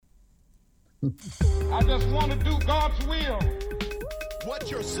I just want to do God's will. What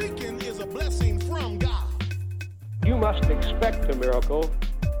you're seeking is a blessing from God. You must expect a miracle.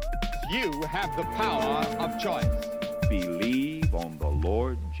 You have the power of choice. Believe on the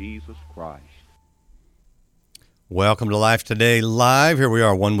Lord Jesus Christ. Welcome to Life Today Live. Here we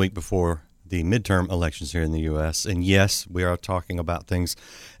are 1 week before the midterm elections here in the U.S. And yes, we are talking about things.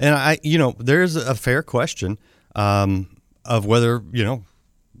 And there's a fair question of whether,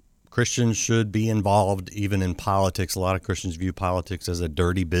 Christians should be involved even in politics. A lot of Christians view politics as a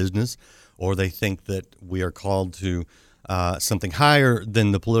dirty business, or they think that we are called to something higher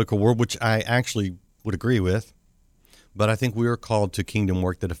than the political world, which I actually would agree with. But I think we are called to kingdom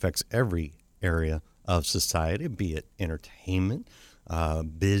work that affects every area of society, be it entertainment,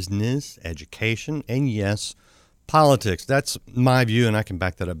 business, education, and yes, politics. That's my view, and I can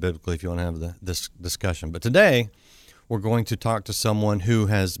back that up biblically if you want to have this discussion. But today, we're going to talk to someone who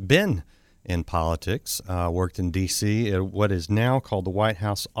has been in politics, worked in D.C. at what is now called the White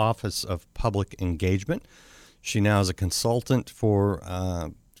House Office of Public Engagement. She now is a consultant for, I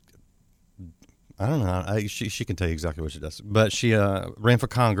don't know, she can tell you exactly what she does. But she ran for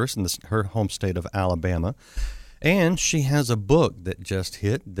Congress in her home state of Alabama. And she has a book that just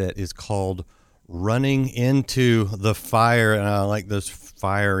hit that is called Running into the Fire. And I like those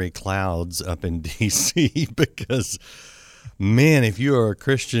fiery clouds up in D.C. because, man, if you are a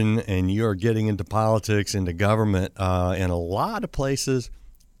Christian and you are getting into politics, into government, in a lot of places,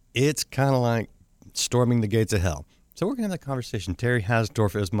 it's kind of like storming the gates of hell. So we're going to have that conversation. Terri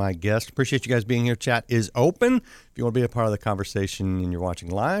Hasdorff is my guest. Appreciate you guys being here. Chat is open. If you want to be a part of the conversation and you're watching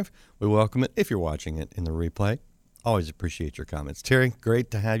live, we welcome it. If you're watching it in the replay, always appreciate your comments. Terri,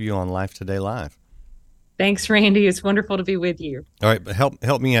 great to have you on Life Today Live. Thanks, Randy. It's wonderful to be with you. All right, but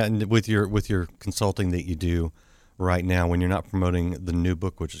help me out with your consulting that you do right now when you're not promoting the new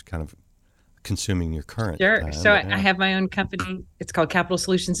book, which is kind of consuming your current. Sure. So I have my own company. It's called Capital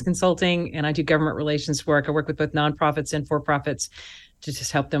Solutions Consulting, and I do government relations work. I work with both nonprofits and for-profits to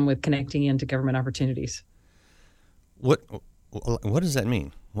just help them with connecting into government opportunities. What does that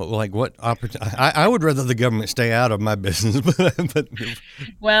mean? What opportunity? I would rather the government stay out of my business. but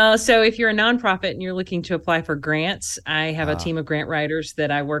Well, so if you're a nonprofit and you're looking to apply for grants, I have a team of grant writers that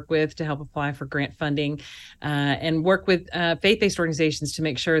I work with to help apply for grant funding, and work with faith-based organizations to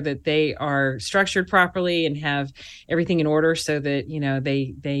make sure that they are structured properly and have everything in order so that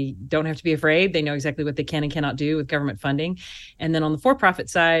they don't have to be afraid. They know exactly what they can and cannot do with government funding. And then on the for-profit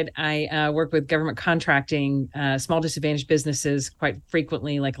side, I work with government contracting, small disadvantaged businesses quite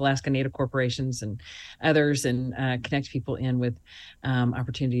frequently, like Alaska Native corporations and others, and connect people in with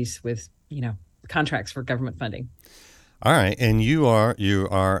opportunities with contracts for government funding. All right, and you are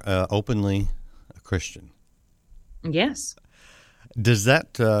openly a Christian. Yes. Does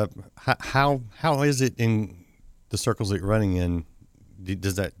that how is it in the circles that you're running in?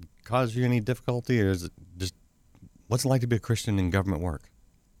 Does that cause you any difficulty, or is it just what's it like to be a Christian in government work?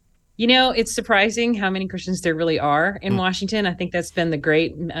 It's surprising how many Christians there really are in Washington. I think that's been the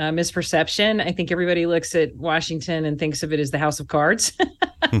great misperception. I think everybody looks at Washington and thinks of it as the House of Cards.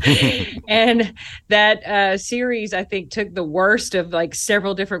 And that series, I think, took the worst of like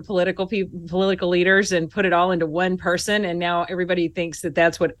several different political leaders and put it all into one person. And now everybody thinks that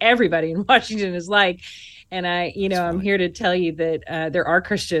that's what everybody in Washington is like. And I'm here to tell you that there are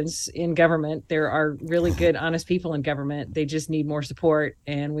Christians in government. There are really good, honest people in government. They just need more support,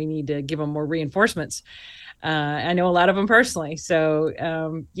 and we need to give them more reinforcements. I know a lot of them personally, so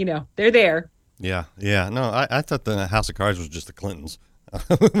they're there. Yeah. No, I thought the House of Cards was just the Clintons.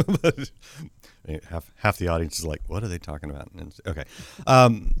 But half the audience is like, "What are they talking about?" And, okay,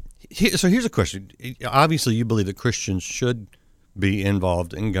 so here's a question. Obviously, you believe that Christians should be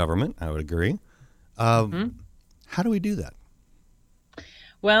involved in government. I would agree. How do we do that?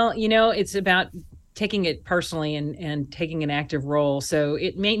 Well, it's about taking it personally and taking an active role. So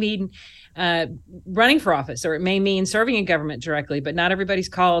it may mean running for office, or it may mean serving in government directly, but not everybody's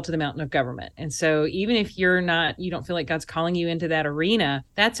called to the mountain of government. And so even if you don't feel like God's calling you into that arena,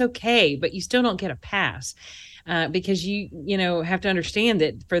 that's okay, but you still don't get a pass. Because you have to understand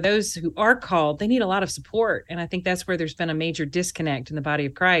that for those who are called, they need a lot of support. And I think that's where there's been a major disconnect in the body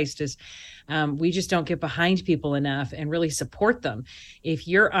of Christ is we just don't get behind people enough and really support them. If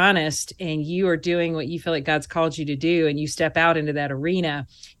you're honest and you are doing what you feel like God's called you to do and you step out into that arena,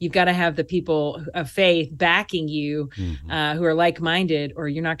 you've got to have the people of faith backing you who are like-minded, or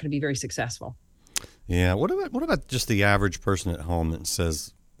you're not going to be very successful. Yeah. What about just the average person at home that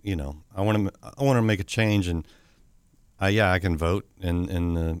says, I want to make a change, and I can vote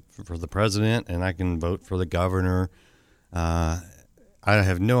for the president, and I can vote for the governor. I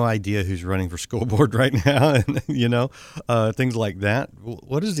have no idea who's running for school board right now, and things like that.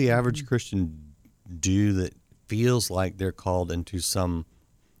 What does the average Christian do that feels like they're called into some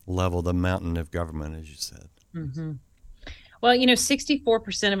level, the mountain of government, as you said? Mm-hmm. Well,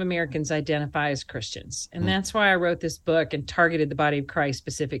 64% of Americans identify as Christians. And that's why I wrote this book and targeted the body of Christ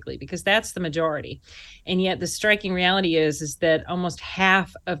specifically, because that's the majority. And yet the striking reality is that almost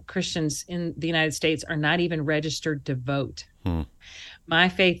half of Christians in the United States are not even registered to vote. My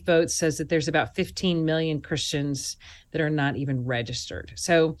Faith Vote says that there's about 15 million Christians that are not even registered.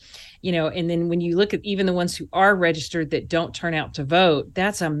 So, and then when you look at even the ones who are registered that don't turn out to vote,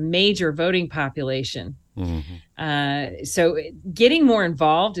 that's a major voting population. So getting more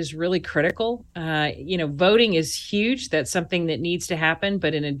involved is really critical. Voting is huge. That's something that needs to happen.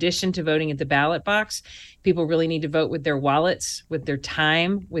 But in addition to voting at the ballot box, people really need to vote with their wallets, with their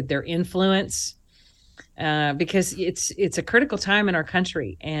time, with their influence, because it's a critical time in our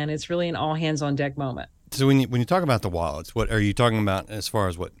country, and it's really an all hands on deck moment. So when you talk about the wallets, what are you talking about as far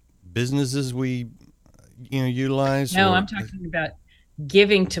as what businesses we utilize? No, I'm talking about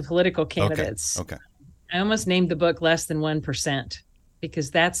giving to political candidates. Okay. I almost named the book Less Than 1%,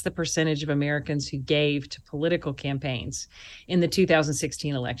 because that's the percentage of Americans who gave to political campaigns in the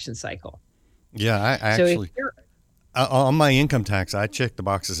 2016 election cycle. Yeah, I actually, on my income tax, I check the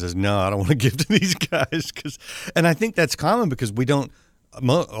box that says, no, I don't want to give to these guys. And I think that's common because a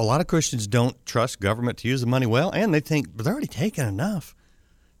lot of Christians don't trust government to use the money well, and they think, but they're already taking enough.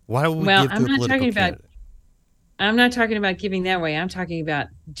 Why would we give to a political candidate? I'm not talking about giving that way. I'm talking about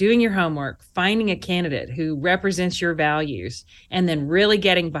doing your homework, finding a candidate who represents your values, and then really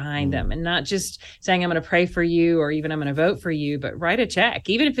getting behind them, and not just saying, I'm going to pray for you, or even I'm going to vote for you, but write a check,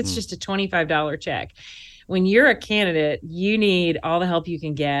 even if it's just a $25 check. When you're a candidate, you need all the help you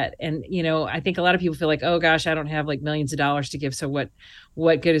can get. And, I think a lot of people feel like, oh gosh, I don't have like millions of dollars to give. So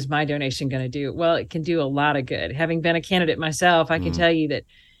what good is my donation going to do? Well, it can do a lot of good. Having been a candidate myself, I can tell you that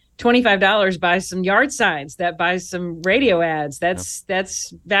 $25 buys some yard signs, that buys some radio ads.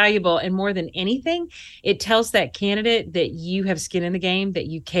 That's valuable. And more than anything, it tells that candidate that you have skin in the game, that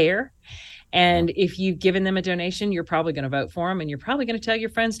you care. And if you've given them a donation, you're probably going to vote for them, and you're probably going to tell your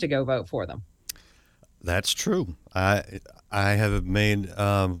friends to go vote for them. That's true. I have made,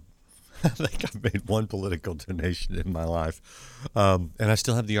 I think I've made one political donation in my life. And I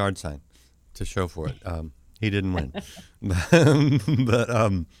still have the yard sign to show for it. He didn't win.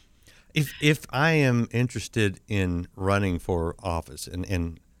 But if I am interested in running for office,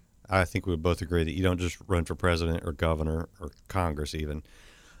 and I think we would both agree that you don't just run for president or governor or Congress even,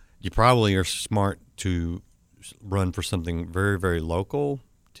 you probably are smart to run for something very, very local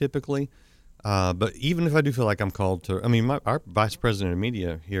typically. But even if I do feel like I'm called to, our vice president of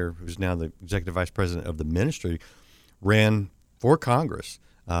media here, who's now the executive vice president of the ministry, ran for Congress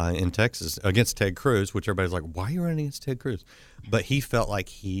in Texas against Ted Cruz, which everybody's like, why are you running against Ted Cruz? But he felt like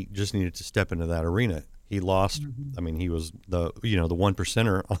he just needed to step into that arena. He lost. He was the the one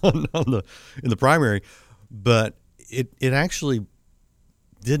percenter in the primary, but it actually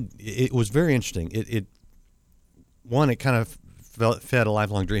did. It was very interesting. It kind of fed a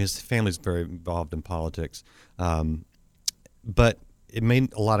lifelong dream. His family's very involved in politics, but it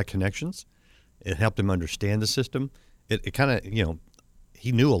made a lot of connections. It helped him understand the system. It kind of,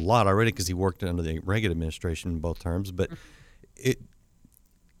 he knew a lot already because he worked under the Reagan administration in both terms, but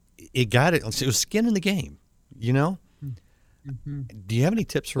it got it. It was skin in the game, Do you have any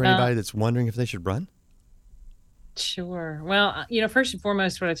tips for anybody that's wondering if they should run? Sure. Well, first and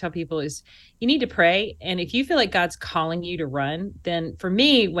foremost, what I tell people is you need to pray. And if you feel like God's calling you to run, then for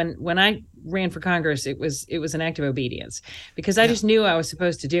me, when I ran for Congress, it was an act of obedience, because I just knew I was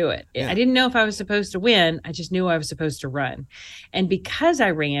supposed to do it. I didn't know if I was supposed to win. I just knew I was supposed to run. And because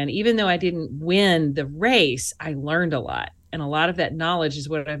I ran, even though I didn't win the race, I learned a lot. And a lot of that knowledge is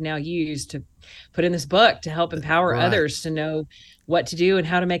what I've now used to put in this book to help empower others to know what to do and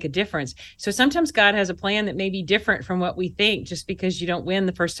how to make a difference. So sometimes God has a plan that may be different from what we think. Just because you don't win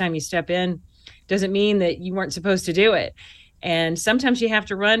the first time you step in doesn't mean that you weren't supposed to do it. And sometimes you have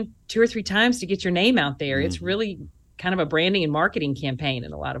to run 2 or 3 times to get your name out there. It's really kind of a branding and marketing campaign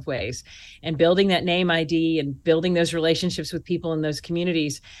in a lot of ways. And building that name ID and building those relationships with people in those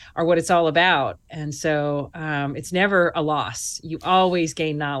communities are what it's all about. And so it's never a loss. You always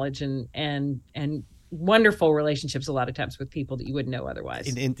gain knowledge and wonderful relationships a lot of times with people that you wouldn't know otherwise.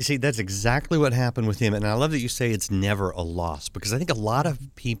 And see, that's exactly what happened with him. And I love that you say it's never a loss, because I think a lot of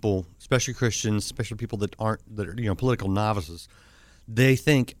people, especially Christians, especially people that are political novices, they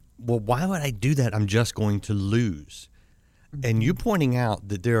think, well, why would I do that? I'm just going to lose. And you pointing out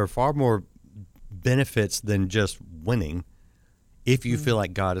that there are far more benefits than just winning if you feel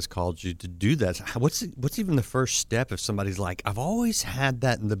like God has called you to do that, what's even the first step if somebody's like, I've always had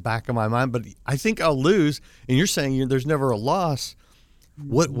that in the back of my mind, but I think I'll lose, and you're saying there's never a loss.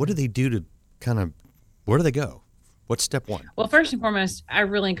 What do they do to kind of, where do they go? What's step one? Well, first and foremost, I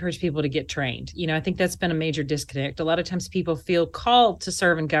really encourage people to get trained. I think that's been a major disconnect. A lot of times people feel called to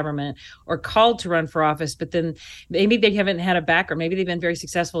serve in government or called to run for office, but then maybe they haven't had a background. Maybe they've been very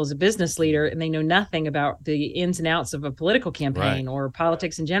successful as a business leader and they know nothing about the ins and outs of a political campaign or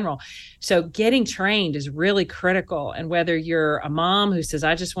politics in general. So getting trained is really critical. And whether you're a mom who says,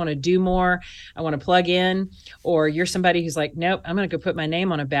 I just want to do more, I want to plug in, or you're somebody who's like, nope, I'm going to go put my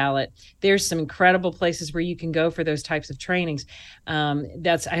name on a ballot. There's some incredible places where you can go for those types of trainings. I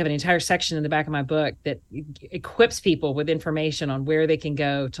have an entire section in the back of my book that equips people with information on where they can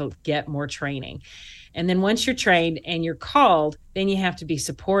go to get more training. And then once you're trained and you're called, then you have to be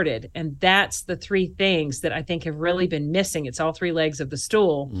supported. And that's the three things that I think have really been missing. It's all three legs of the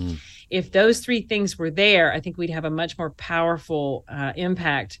stool. If those three things were there, I think we'd have a much more powerful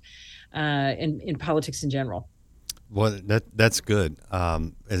impact in politics in general. Well, that's good.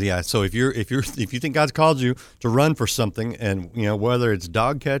 So if you think God's called you to run for something, and whether it's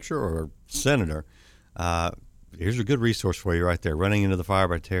dog catcher or senator, here's a good resource for you right there. Running Into the Fire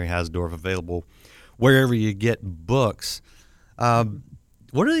by Terri Hasdorff, available wherever you get books.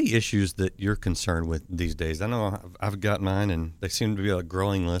 What are the issues that you're concerned with these days? I know I've got mine, and they seem to be a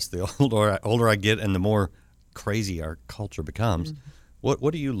growing list. The older I get, and the more crazy our culture becomes.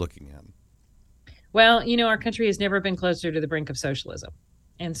 What are you looking at? Well, our country has never been closer to the brink of socialism.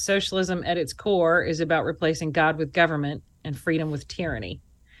 And socialism at its core is about replacing God with government and freedom with tyranny.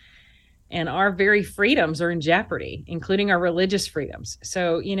 And our very freedoms are in jeopardy, including our religious freedoms.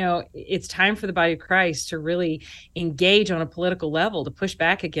 So, it's time for the body of Christ to really engage on a political level to push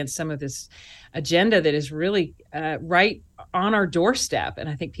back against some of this agenda that is really right on our doorstep. And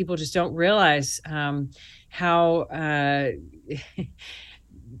I think people just don't realize how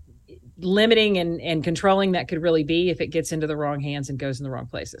limiting and controlling that could really be if it gets into the wrong hands and goes in the wrong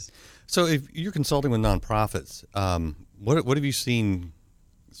places. So if you're consulting with nonprofits, what have you seen?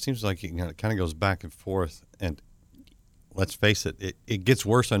 It seems like it kind of goes back and forth, and let's face it, it gets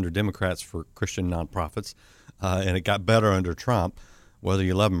worse under Democrats for Christian nonprofits, and it got better under Trump. Whether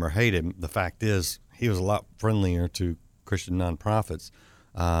you love him or hate him, the fact is he was a lot friendlier to Christian nonprofits,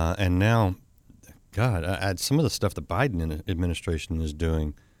 and now, God, some of the stuff the Biden administration is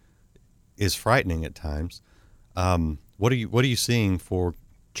doing is frightening at times. What are you seeing for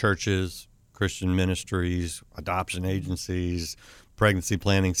churches, Christian ministries, adoption agencies, pregnancy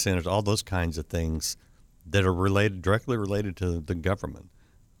planning centers, all those kinds of things that are directly related to the government?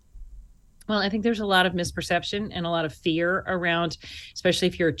 Well, I think there's a lot of misperception and a lot of fear around, especially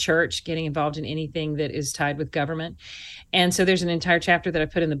if you're a church, getting involved in anything that is tied with government. And so there's an entire chapter that I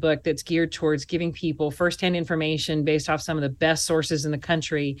put in the book that's geared towards giving people firsthand information based off some of the best sources in the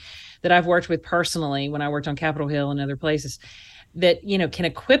country that I've worked with personally when I worked on Capitol Hill and other places, that can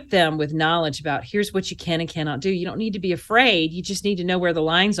equip them with knowledge about here's what you can and cannot do. You don't need to be afraid. You just need to know where the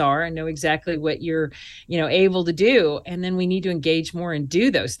lines are and know exactly what you're able to do. And then we need to engage more and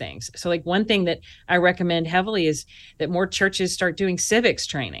do those things. So like one thing that I recommend heavily is that more churches start doing civics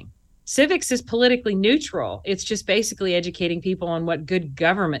training. Civics is politically neutral. It's just basically educating people on what good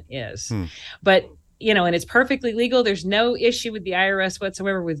government is. But and it's perfectly legal. There's no issue with the IRS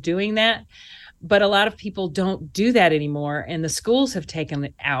whatsoever with doing that. But a lot of people don't do that anymore, and the schools have taken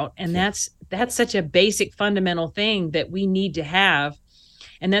it out. And that's such a basic fundamental thing that we need to have.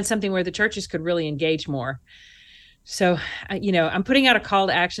 And that's something where the churches could really engage more. So, I'm putting out a call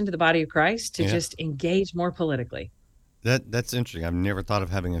to action to the body of Christ to just engage more politically. That's interesting. I've never thought of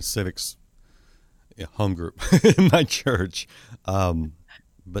having a civics home group in my church.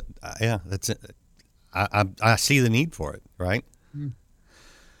 But that's it. I see the need for it, right?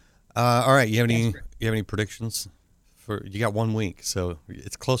 All right. You have any predictions you got 1 week, so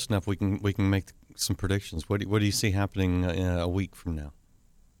it's close enough. We can make some predictions. What do you see happening a week from now?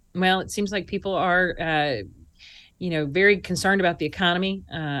 Well, it seems like people are, very concerned about the economy.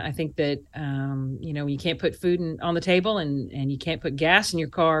 I think that, you can't put food on the table and you can't put gas in your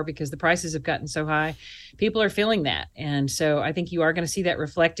car because the prices have gotten so high. People are feeling that. And so I think you are going to see that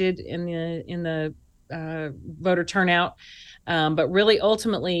reflected in the voter turnout. But really,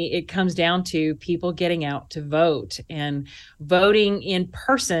 ultimately, it comes down to people getting out to vote, and voting in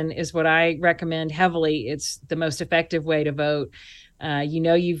person is what I recommend heavily. It's the most effective way to vote.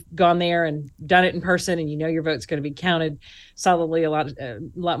 You've gone there and done it in person, and your vote's going to be counted solidly a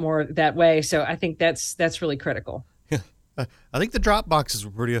lot more that way. So I think that's really critical. Yeah, I think the drop boxes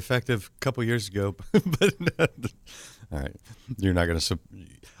were pretty effective a couple years ago, but All right. You're not going to.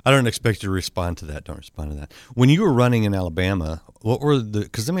 I don't expect you to respond to that. Don't respond to that. When you were running in Alabama, what were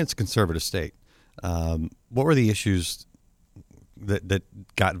because I mean it's a conservative state. What were the issues that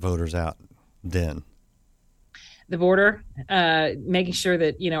got voters out then? The border, making sure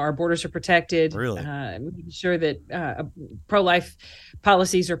that our borders are protected. Really? Making sure that pro-life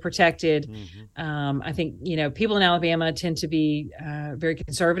policies are protected. Mm-hmm. I think people in Alabama tend to be very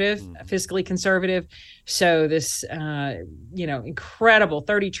conservative, fiscally conservative. So this incredible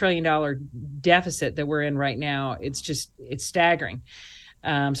 $30 trillion deficit that we're in right now, it's staggering.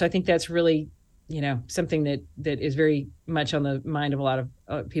 So I think that's really something that is very much on the mind of a lot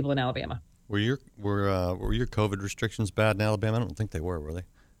of people in Alabama. Were your COVID restrictions bad in Alabama? I don't think they were they?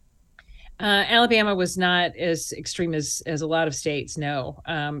 Alabama was not as extreme as a lot of states. No,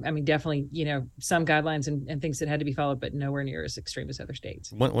 I mean definitely some guidelines and things that had to be followed, but nowhere near as extreme as other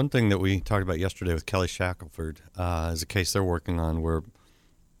states. One thing that we talked about yesterday with Kelly Shackelford is a case they're working on where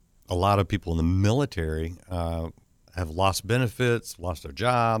a lot of people in the military have lost benefits, lost their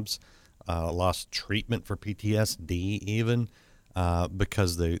jobs, lost treatment for PTSD even.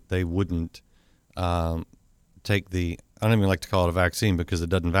 Because they wouldn't take the, I don't even like to call it a vaccine because it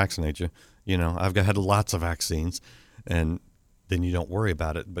doesn't vaccinate you. I've had lots of vaccines, and then you don't worry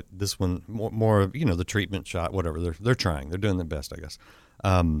about it. But this one, more of the treatment shot, whatever. They're trying. They're doing their best, I guess.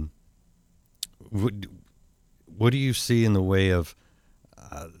 What do you see in the way of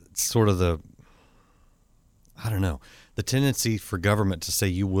sort of the tendency for government to say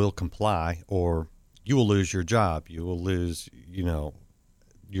you will comply or you will lose your job. You will lose,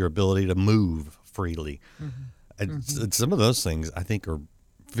 your ability to move freely. Mm-hmm. And some of those things I think are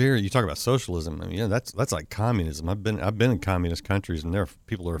you talk about socialism. I mean, that's like communism. I've been in communist countries, and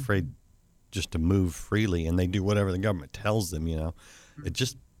people are afraid just to move freely, and they do whatever the government tells them. It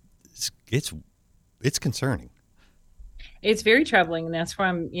just it's concerning. It's very troubling, and that's why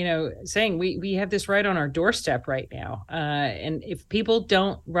I'm, saying we have this right on our doorstep right now. And if people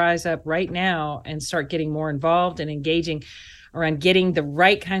don't rise up right now and start getting more involved and engaging around getting the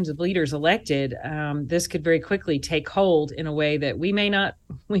right kinds of leaders elected, this could very quickly take hold in a way that we may not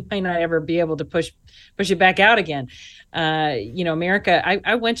ever be able to push it back out again. America,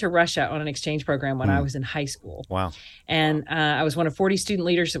 I went to Russia on an exchange program when I was in high school. Wow. And I was one of 40 student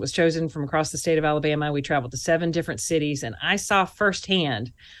leaders that was chosen from across the state of Alabama. We traveled to 7 different cities, and I saw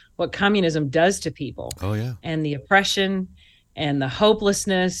firsthand what communism does to people. Oh, yeah. And the oppression and the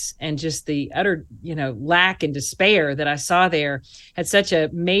hopelessness and just the utter, lack and despair that I saw there had such a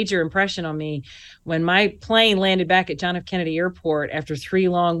major impression on me. When my plane landed back at John F. Kennedy Airport after 3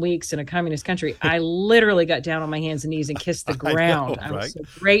 long weeks in a communist country, I literally got down on my hands and knees and kissed the ground. I was so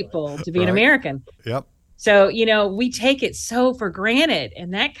grateful to be an American. Yep. So, we take it so for granted,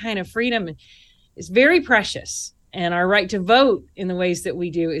 and that kind of freedom is very precious. And our right to vote in the ways that we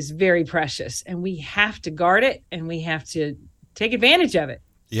do is very precious, and we have to guard it, and we have to take advantage of it.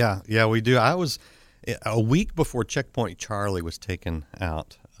 Yeah, we do. I was a week before Checkpoint Charlie was taken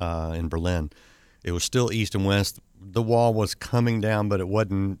out in Berlin. It was still east and west. The wall was coming down, but it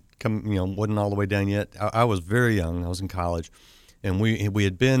wasn't all the way down yet. I was very young. I was in college, and we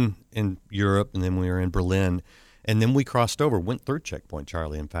had been in Europe, and then we were in Berlin, and then we crossed over, went through Checkpoint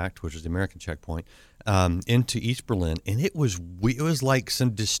Charlie, in fact, which was the American checkpoint, into East Berlin, and it was like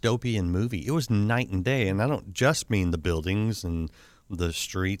some dystopian movie. It was night and day, and I don't just mean the buildings and the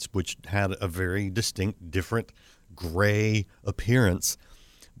streets, which had a very distinct, different, gray appearance,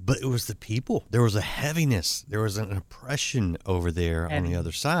 but it was the people. There was a heaviness. There was an oppression over there on the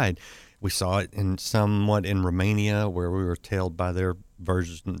other side. We saw it somewhat in Romania, where we were tailed by their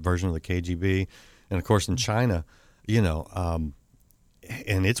version of the KGB, and of course in China,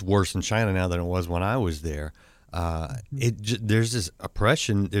 and it's worse in China now than it was when I was there. There's this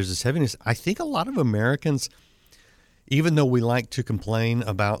oppression, there's this heaviness. I think a lot of Americans, even though we like to complain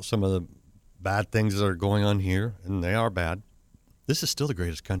about some of the bad things that are going on here, and they are bad, this is still the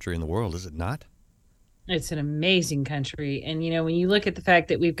greatest country in the world, is it not? It's an amazing country. And, when you look at the fact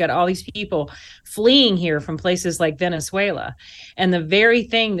that we've got all these people fleeing here from places like Venezuela, and the very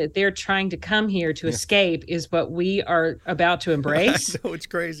thing that they're trying to come here to escape is what we are about to embrace. I know, it's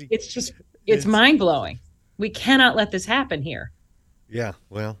crazy. It's mind-blowing. We cannot let this happen here. Yeah,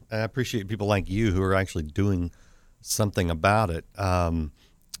 well, I appreciate people like you who are actually doing something about it.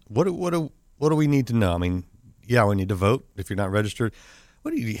 What do we need to know? I mean, yeah, we need to vote if you're not registered.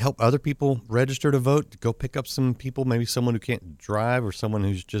 What do you help other people register to vote? Go pick up some people, maybe someone who can't drive or someone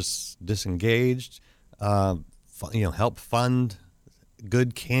who's just disengaged. Help fund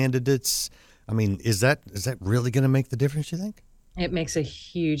good candidates. I mean, is that really going to make the difference, you think? It makes a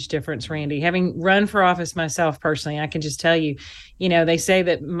huge difference, Randy. Having run for office myself personally, I can just tell you, they say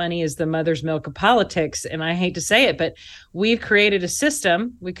that money is the mother's milk of politics, and I hate to say it, but we've created a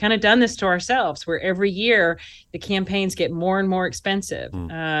system. We've kind of done this to ourselves where every year the campaigns get more and more expensive.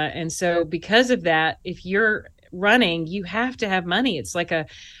 And so because of that, if you're running, you have to have money. It's like a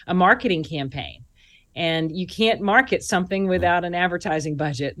marketing campaign. And you can't market something without an advertising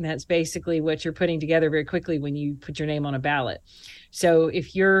budget. And that's basically what you're putting together very quickly when you put your name on a ballot. So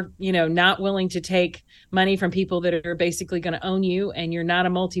if you're, not willing to take money from people that are basically going to own you and you're not a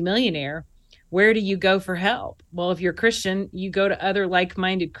multimillionaire, where do you go for help? Well, if you're a Christian, you go to other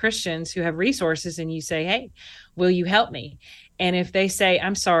like-minded Christians who have resources and you say, hey, will you help me? And if they say,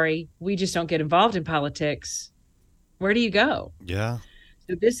 I'm sorry, we just don't get involved in politics, where do you go? Yeah.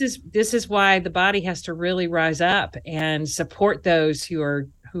 So this is why the body has to really rise up and support those who are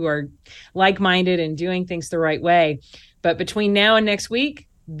like-minded and doing things the right way. But between now and next week,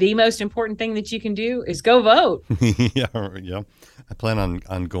 the most important thing that you can do is go vote. Yeah. I plan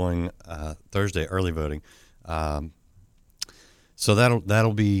on going Thursday early voting. So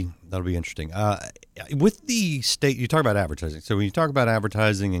that'll be interesting. With the state, you talk about advertising. So when you talk about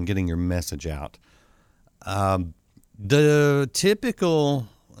advertising and getting your message out, the typical,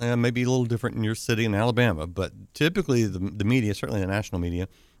 maybe a little different in your city in Alabama, but typically the media, certainly the national media,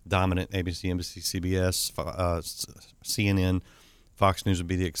 dominant, ABC, NBC, CBS, CNN, Fox News would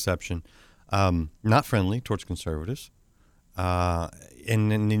be the exception, not friendly towards conservatives. And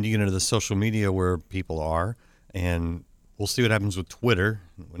then you get into the social media where people are, and we'll see what happens with Twitter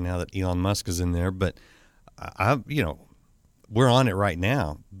now that Elon Musk is in there. But we're on it right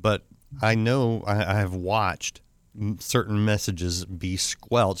now, but I know I have watched certain messages be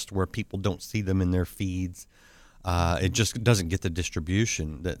squelched where people don't see them in their feeds. It just doesn't get the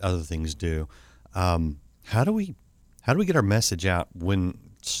distribution that other things do. How do we get our message out when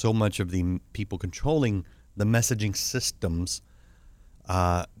so much of the people controlling the messaging systems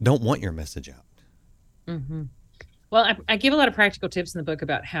don't want your message out? Mm-hmm. Well, I give a lot of practical tips in the book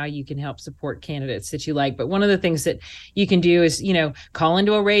about how you can help support candidates that you like. But one of the things that you can do is, call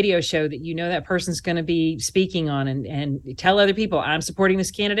into a radio show that that person's going to be speaking on and tell other people, I'm supporting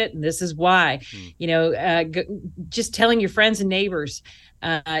this candidate and this is why. Just telling your friends and neighbors.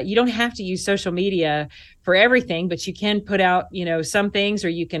 You don't have to use social media for everything, but you can put out, some things, or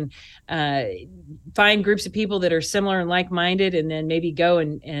you can find groups of people that are similar and like-minded, and then maybe go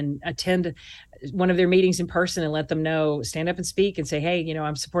and attend one of their meetings in person and let them know, stand up and speak and say, hey,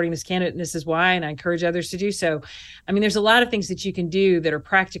 I'm supporting this candidate and this is why, and I encourage others to do so. I mean, there's a lot of things that you can do that are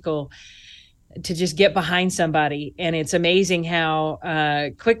practical to just get behind somebody. And it's amazing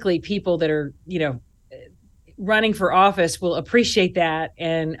how quickly people that are, running for office will appreciate that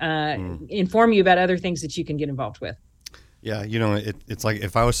and inform you about other things that you can get involved with. Yeah, it's like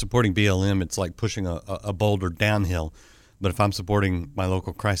if I was supporting BLM, it's like pushing a boulder downhill. But if I'm supporting my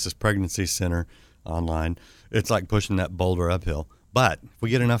local crisis pregnancy center online, it's like pushing that boulder uphill. But if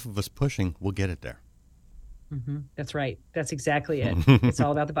we get enough of us pushing, we'll get it there. Mm-hmm. That's right. That's exactly it. It's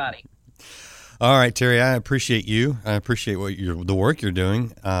all about the body. All right, Terri, I appreciate you. I appreciate the work you're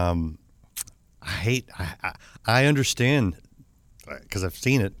doing. I understand because I've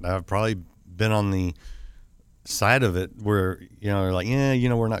seen it. I've probably been on the side of it where, they're like,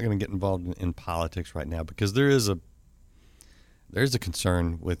 we're not going to get involved in politics right now, because there's a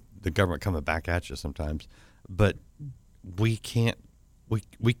concern with the government coming back at you sometimes, but we can't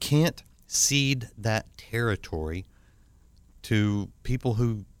cede that territory to people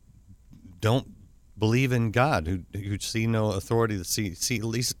who don't believe in God, who see no authority, to see at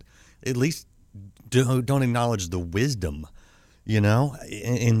least don't acknowledge the wisdom,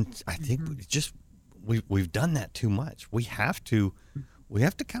 and I think we've done that too much. We have to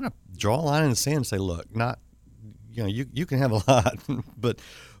kind of draw a line in the sand and say, look, you can have a lot, but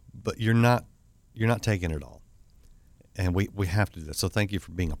you're not taking it all, and we have to do that. So thank you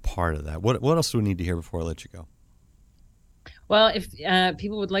for being a part of that. What else do we need to hear before I let you go? Well, if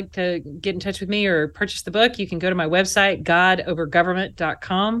people would like to get in touch with me or purchase the book, you can go to my website,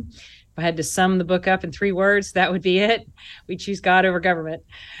 godovergovernment.com. If I had to sum the book up in 3 words, that would be it. We choose God over government.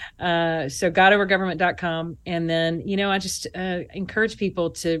 So godovergovernment.com. And then, I just encourage people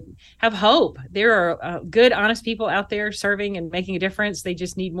to have hope. There are good, honest people out there serving and making a difference. They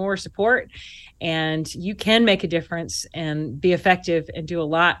just need more support. And you can make a difference and be effective and do a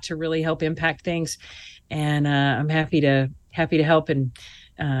lot to really help impact things. And I'm happy to help in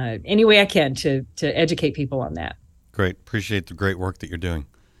any way I can to educate people on that. Great. Appreciate the great work that you're doing.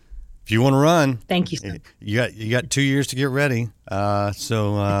 If you want to run, thank you, sir. You got 2 years to get ready.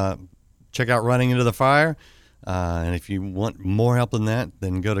 So check out Running Into the Fire. And if you want more help than that,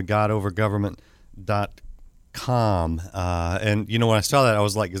 then go to godovergovernment.com. And when I saw that, I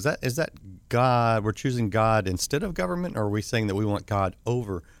was like, is that God? We're choosing God instead of government, or are we saying that we want God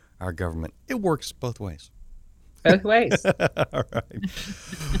over our government? It works both ways. Both ways. All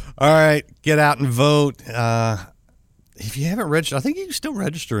right. Get out and vote. If you haven't registered, I think you can still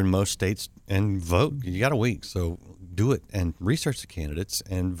register in most states and vote. You got a week, so do it and research the candidates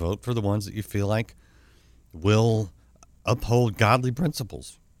and vote for the ones that you feel like will uphold godly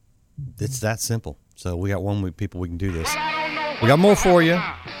principles. It's that simple. So we got 1 week, people. We can do this. We got more for you.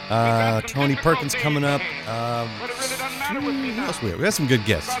 Tony Perkins coming up. What else we got? We got some good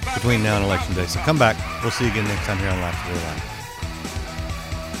guests between now and Election Day. So come back. We'll see you again next time here on Live to Live.